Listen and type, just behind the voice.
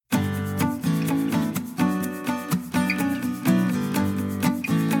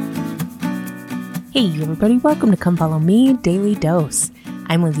Hey everybody, welcome to Come Follow Me Daily Dose.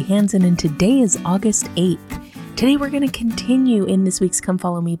 I'm Lizzie Hansen and today is August 8th. Today we're going to continue in this week's Come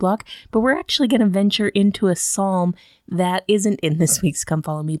Follow Me block, but we're actually going to venture into a psalm that isn't in this week's Come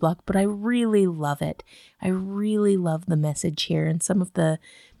Follow Me block, but I really love it. I really love the message here and some of the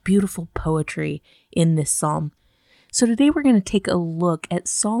beautiful poetry in this psalm. So today we're going to take a look at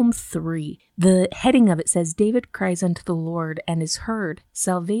Psalm 3. The heading of it says, David cries unto the Lord and is heard.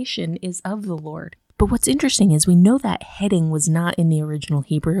 Salvation is of the Lord. But what's interesting is we know that heading was not in the original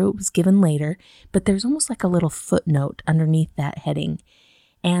Hebrew. It was given later, but there's almost like a little footnote underneath that heading.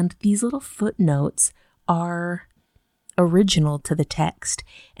 And these little footnotes are original to the text.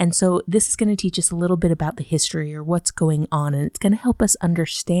 And so this is going to teach us a little bit about the history or what's going on, and it's going to help us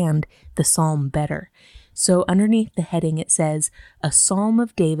understand the psalm better. So underneath the heading, it says, a psalm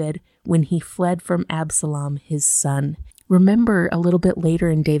of David when he fled from Absalom, his son. Remember a little bit later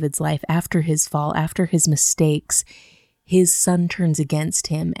in David's life, after his fall, after his mistakes, his son turns against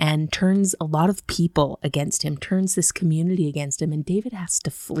him and turns a lot of people against him, turns this community against him, and David has to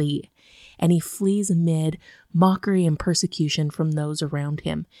flee. And he flees amid mockery and persecution from those around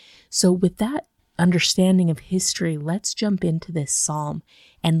him. So with that understanding of history, let's jump into this psalm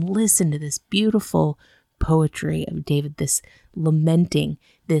and listen to this beautiful poetry of David, this lamenting,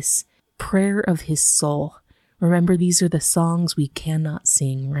 this prayer of his soul. Remember, these are the songs we cannot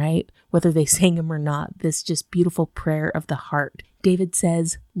sing, right? Whether they sang them or not, this just beautiful prayer of the heart. David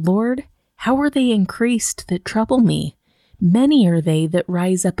says, Lord, how are they increased that trouble me? Many are they that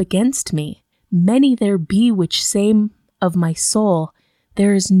rise up against me. Many there be which say of my soul,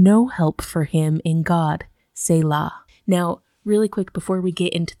 there is no help for him in God. Selah. Now, really quick, before we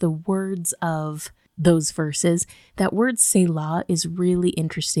get into the words of those verses, that word Selah is really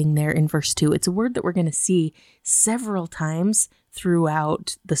interesting there in verse 2. It's a word that we're going to see several times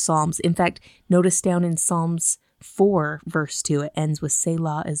throughout the Psalms. In fact, notice down in Psalms 4, verse 2, it ends with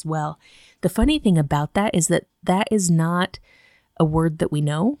Selah as well. The funny thing about that is that is not a word that we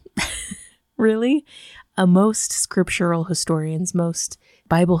know, really. Most scriptural historians, most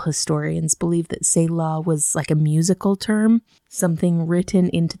Bible historians believe that Selah was like a musical term, something written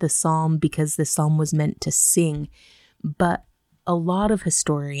into the psalm because the psalm was meant to sing. But a lot of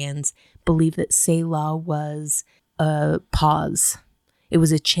historians believe that Selah was a pause. It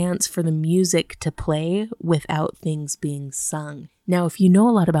was a chance for the music to play without things being sung. Now, if you know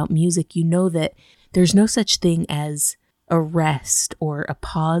a lot about music, you know that there's no such thing as a rest or a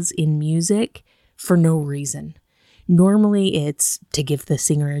pause in music for no reason. Normally it's to give the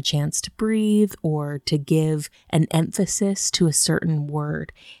singer a chance to breathe or to give an emphasis to a certain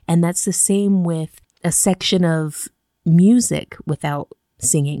word. And that's the same with a section of music without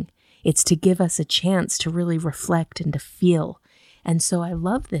singing. It's to give us a chance to really reflect and to feel. And so I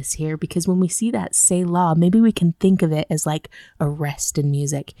love this here because when we see that Selah, maybe we can think of it as like a rest in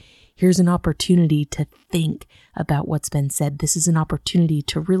music. Here's an opportunity to think about what's been said. This is an opportunity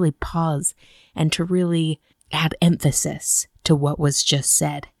to really pause and to really add emphasis to what was just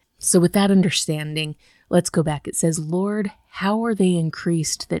said. So with that understanding, let's go back. It says, Lord, how are they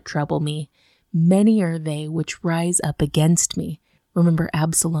increased that trouble me? Many are they which rise up against me. Remember,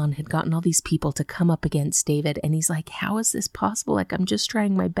 Absalom had gotten all these people to come up against David, and he's like, how is this possible? Like, I'm just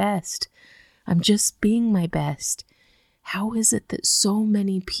trying my best. I'm just being my best. How is it that so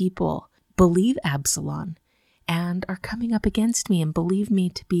many people believe Absalom and are coming up against me and believe me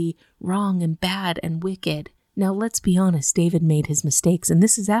to be wrong and bad and wicked? Now, let's be honest, David made his mistakes, and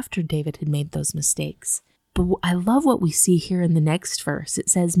this is after David had made those mistakes. But I love what we see here in the next verse. It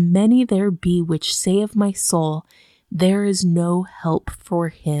says, many there be which say of my soul, there is no help for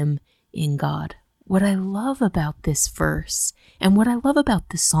him in God. What I love about this verse, and what I love about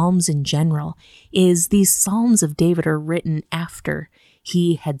the Psalms in general, is these Psalms of David are written after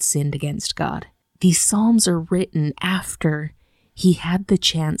he had sinned against God. These Psalms are written after he had the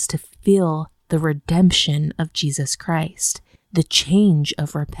chance to feel the redemption of Jesus Christ, the change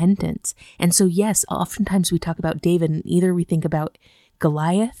of repentance. And so, yes, oftentimes we talk about David and either we think about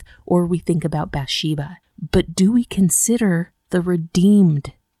Goliath or we think about Bathsheba. But do we consider the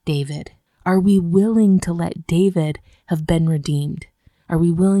redeemed David? Are we willing to let David have been redeemed? Are we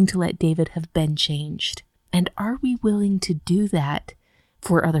willing to let David have been changed? And are we willing to do that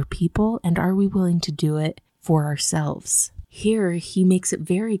for other people? And are we willing to do it for ourselves? Here, he makes it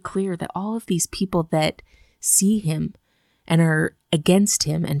very clear that all of these people that see him and are against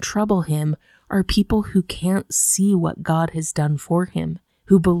him and trouble him are people who can't see what God has done for him,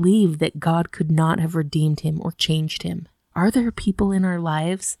 who believe that God could not have redeemed him or changed him. Are there people in our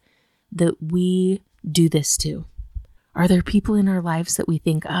lives that we do this to? Are there people in our lives that we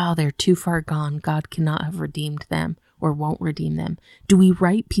think, oh, they're too far gone, God cannot have redeemed them or won't redeem them? Do we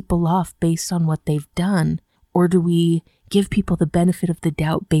write people off based on what they've done, or do we give people the benefit of the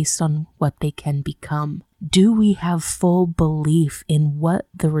doubt based on what they can become? Do we have full belief in what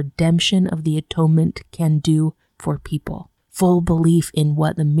the redemption of the atonement can do for people? Full belief in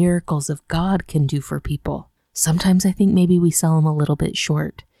what the miracles of God can do for people? Sometimes I think maybe we sell them a little bit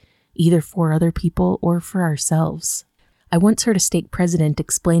short, either for other people or for ourselves. I once heard a stake president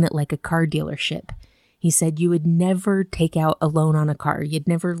explain it like a car dealership. He said you would never take out a loan on a car. You'd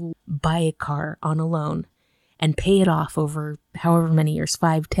never buy a car on a loan and pay it off over however many years,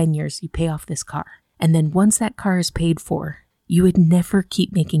 5, 10 years, you pay off this car. And then once that car is paid for, you would never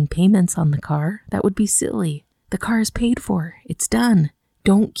keep making payments on the car. That would be silly. The car is paid for. It's done.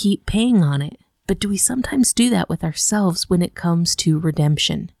 Don't keep paying on it. But do we sometimes do that with ourselves when it comes to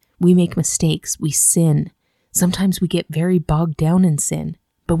redemption? We make mistakes. We sin. Sometimes we get very bogged down in sin.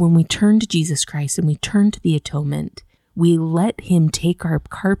 But when we turn to Jesus Christ and we turn to the atonement, we let him take our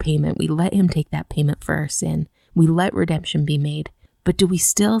car payment. We let him take that payment for our sin. We let redemption be made. But do we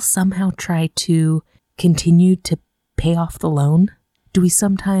still somehow try to continue to pay off the loan? Do we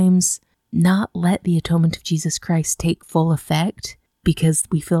sometimes not let the atonement of Jesus Christ take full effect because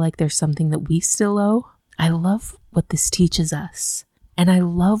we feel like there's something that we still owe? I love what this teaches us. And I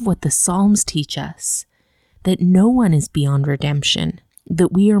love what the Psalms teach us, that no one is beyond redemption,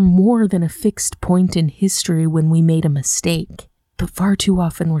 that we are more than a fixed point in history when we made a mistake. But far too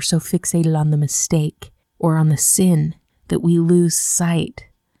often we're so fixated on the mistake or on the sin that we lose sight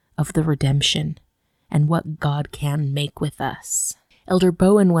of the redemption and what God can make with us. Elder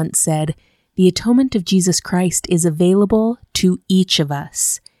Bowen once said, "The atonement of Jesus Christ is available to each of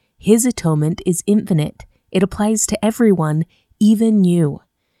us. His atonement is infinite. It applies to everyone, even you.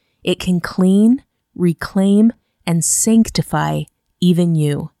 It can clean, reclaim, and sanctify even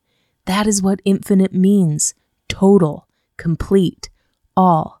you. That is what infinite means. Total, complete,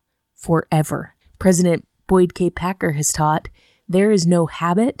 all, forever." President Boyd K. Packer has taught, "There is no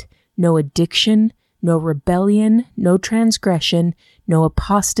habit, no addiction, no rebellion, no transgression, no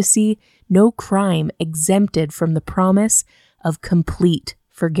apostasy, no crime exempted from the promise of complete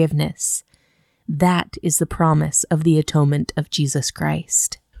forgiveness." That is the promise of the atonement of Jesus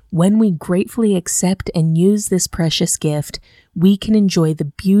Christ. When we gratefully accept and use this precious gift, we can enjoy the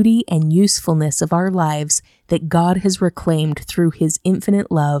beauty and usefulness of our lives that God has reclaimed through his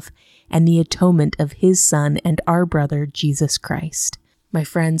infinite love and the atonement of his Son and our brother, Jesus Christ. My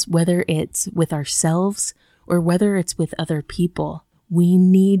friends, whether it's with ourselves or whether it's with other people, we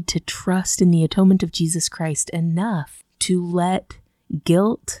need to trust in the atonement of Jesus Christ enough to let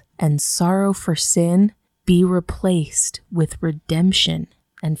guilt and sorrow for sin be replaced with redemption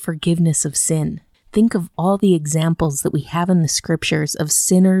and forgiveness of sin. Think of all the examples that we have in the scriptures of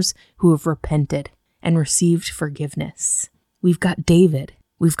sinners who have repented and received forgiveness. We've got David.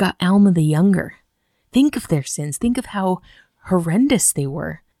 We've got Alma the Younger. Think of their sins. Think of how horrendous they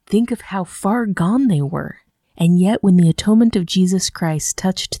were. Think of how far gone they were. And yet when the atonement of Jesus Christ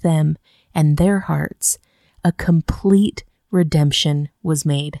touched them and their hearts, a complete redemption was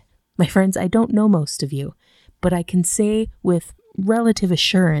made. My friends, I don't know most of you, but I can say with relative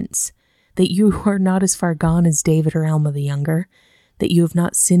assurance that you are not as far gone as David or Alma the Younger, that you have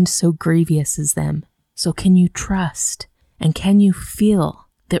not sinned so grievous as them. So can you trust and can you feel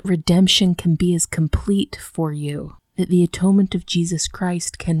that redemption can be as complete for you, that the atonement of Jesus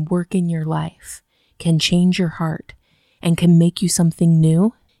Christ can work in your life, can change your heart, and can make you something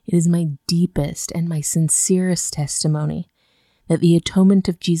new? It is my deepest and my sincerest testimony that the atonement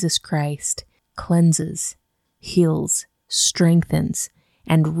of Jesus Christ cleanses, heals, strengthens,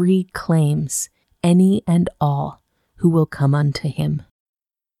 and reclaims any and all who will come unto him.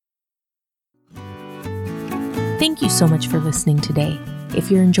 Thank you so much for listening today. If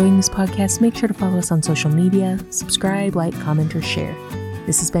you're enjoying this podcast, make sure to follow us on social media, subscribe, like, comment, or share.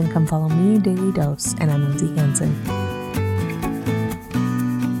 This has been Come Follow Me, Daily Dose, and I'm Lindsay Hansen.